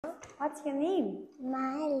What's your name?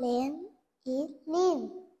 My name is Lim.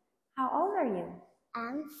 How old are you?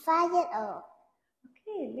 I'm 5 years old.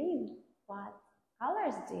 Okay, Lim. What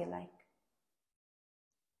colors do you like?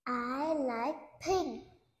 I like pink.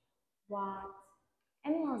 What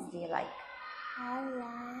animals do you like? I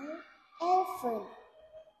like elephant.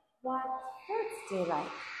 What fruits do you like?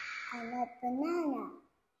 I like banana.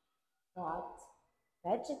 What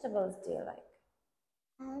vegetables do you like?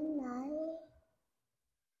 I like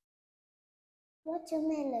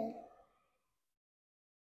watermelon.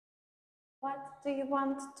 What do you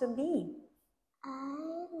want to be?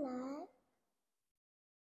 I like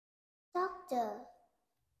doctor.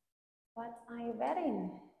 What are you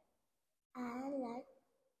wearing? I like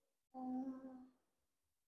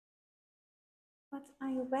What are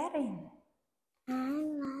you wearing? I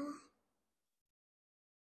like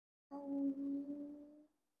I am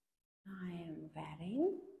wearing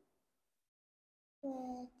wedding. a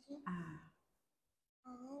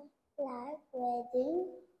I like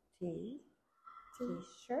wedding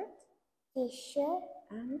t-shirt t-shirt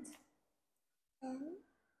and and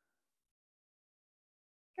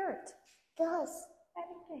skirt. girls.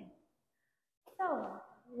 Very good. So,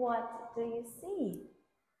 what do you see?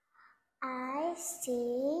 I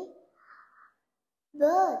see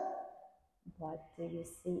bird. What do you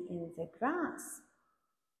see in the grass?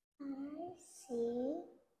 I see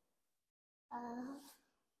a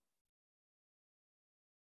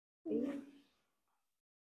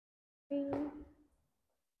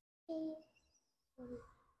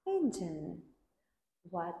Pigeon.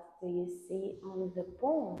 What do you see on the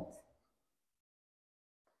pond?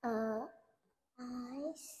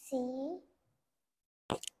 I see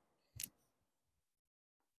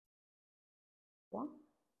What?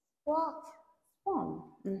 what? Swan.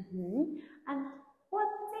 And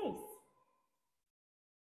what's this?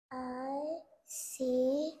 I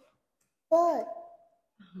see bird.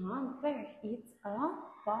 Bird. It's a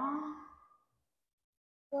park.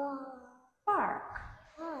 Park.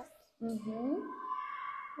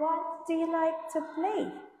 What do you like to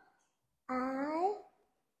play? I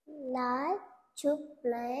like to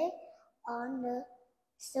play on the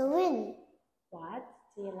swing. What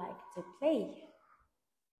do you like to play?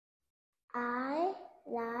 I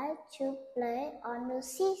like to play on the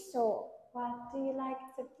seesaw. What do you like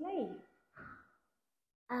to play?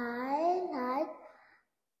 I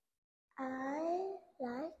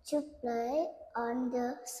like to play on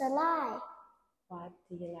the slide. What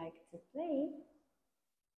do you like to play?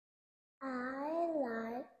 I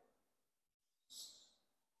like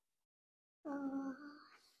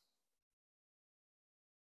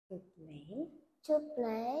to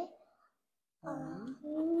play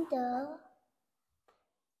on the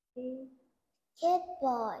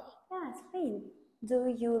skateboard. Yes, Finn.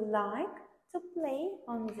 Do you like to play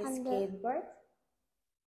on the skateboard?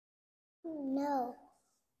 No.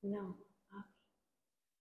 No. Okay.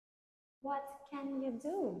 What can you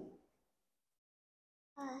do?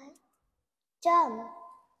 Jump.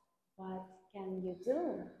 What can you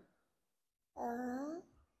do?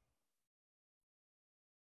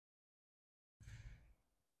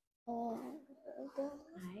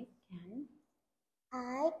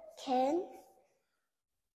 I can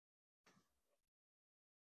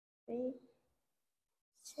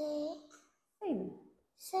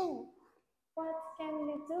sing. What can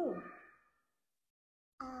you do?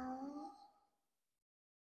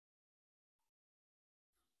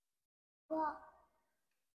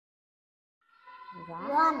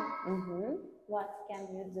 Run. What can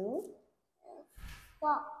you do?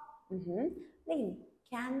 Walk. Lynn,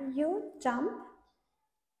 can you jump?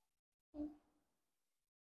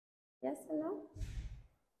 Yes or no?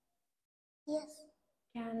 Yes.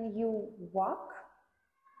 Can you walk?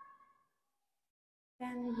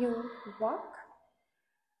 Can you walk?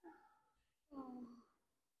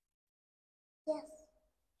 Yes.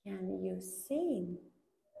 Can you sing?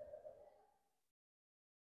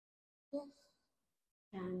 Yes.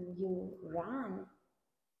 Can you run?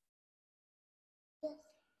 Yes.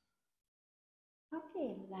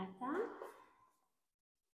 Okay, letter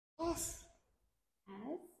S.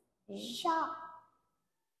 S is Shark.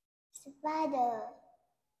 Spider.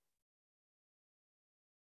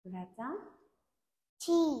 letter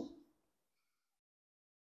T.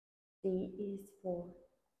 T is for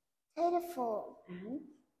Telephone. and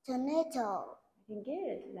Tornado. very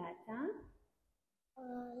good. Letter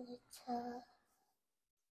Letter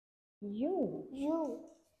U. U.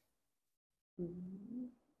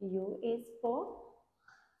 U is for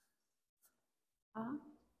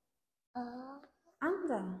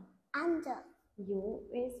under. Under. U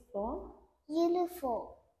is for Uniform.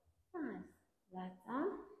 nice. Letter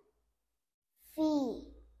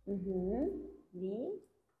V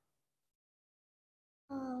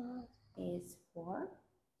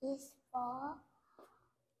is for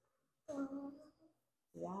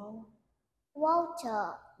wow.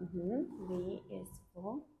 water. V is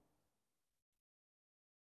for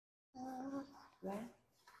red.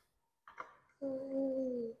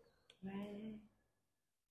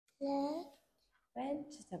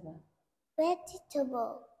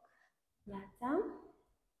 Vegetable. Letter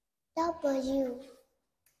W.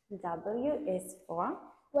 W is for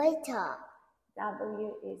Waiter.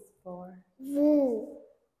 W is for V.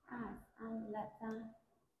 and letter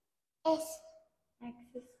S. X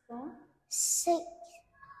is for Six.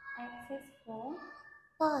 X is for.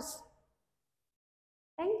 Bus.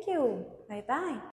 Thank you. Bye bye.